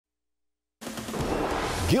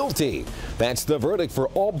Guilty. That's the verdict for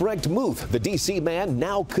Albrecht Muth, the D.C. man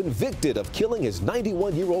now convicted of killing his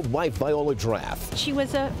 91-year-old wife, Viola Drath. She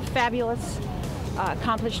was a fabulous,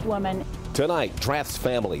 accomplished woman. Tonight, Drath's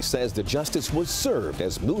family says the justice was served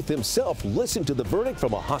as Muth himself listened to the verdict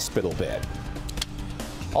from a hospital bed.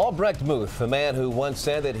 Albrecht Muth, the man who once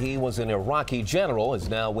said that he was an Iraqi general, is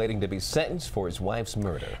now waiting to be sentenced for his wife's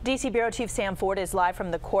murder. D.C. Bureau Chief Sam Ford is live from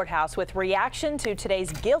the courthouse with reaction to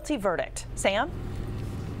today's guilty verdict. Sam?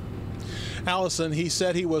 Allison, he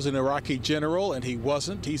said he was an Iraqi general, and he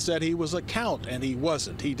wasn't. He said he was a count, and he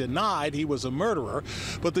wasn't. He denied he was a murderer.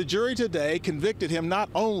 But the jury today convicted him not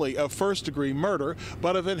only of first-degree murder,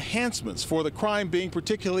 but of enhancements for the crime being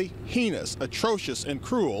particularly heinous, atrocious, and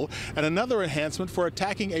cruel, and another enhancement for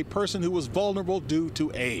attacking a person who was vulnerable due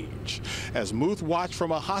to age. As Muth watched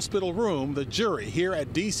from a hospital room, the jury here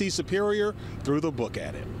at D.C. Superior threw the book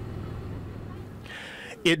at him.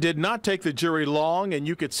 It did not take the jury long, and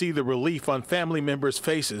you could see the relief on family members'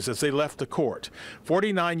 faces as they left the court.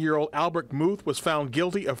 49-year-old Albrecht Muth was found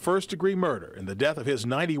guilty of first-degree murder in the death of his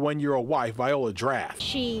 91-year-old wife, Viola Drath.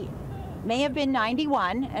 She may have been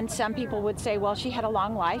 91, and some people would say, well, she had a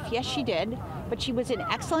long life. Yes, she did, but she was in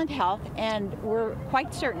excellent health, and we're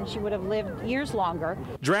quite certain she would have lived years longer.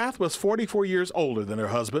 Drath was 44 years older than her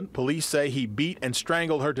husband. Police say he beat and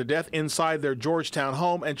strangled her to death inside their Georgetown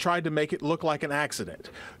home and tried to make it look like an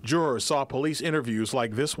accident. Jurors saw police interviews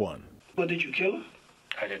like this one. But did you kill her?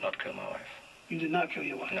 I did not kill my wife. You did not kill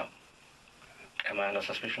your wife? No. Am I under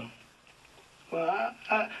suspicion? Well,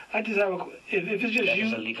 I just have if it's just that you...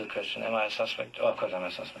 That is a legal question. Am I a suspect? Oh, of course I'm a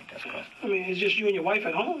suspect, that's correct. I mean, it's just you and your wife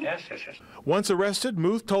at home? Yes. Once arrested,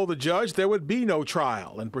 Muth told the judge there would be no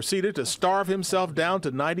trial and proceeded to starve himself down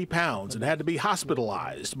to 90 pounds and had to be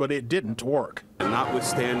hospitalized, but it didn't work.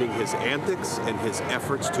 Notwithstanding his antics and his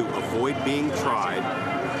efforts to avoid being tried,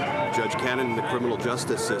 Judge Cannon in the criminal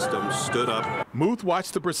justice system stood up. Muth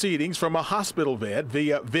watched the proceedings from a hospital bed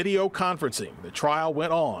via video conferencing. The trial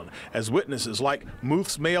went on as witnesses like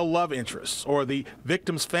Muth's male love interests or the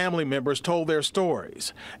victim's family members told their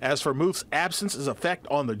stories. As for Muth's absence's effect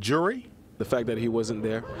on the jury, the fact that he wasn't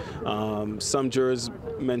there. Some jurors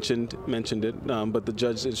mentioned it, but the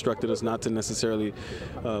judge instructed us not to necessarily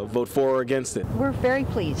vote for or against it. We're very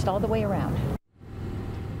pleased all the way around.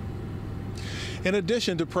 In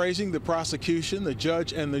addition to praising the prosecution, the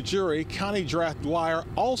judge, and the jury, Connie Drath-Dwyer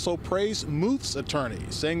also praised Muth's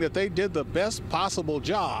attorneys, saying that they did the best possible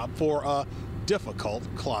job for a difficult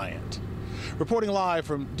client. Reporting live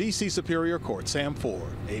from D.C. Superior Court, Sam Ford,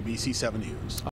 ABC 7 News.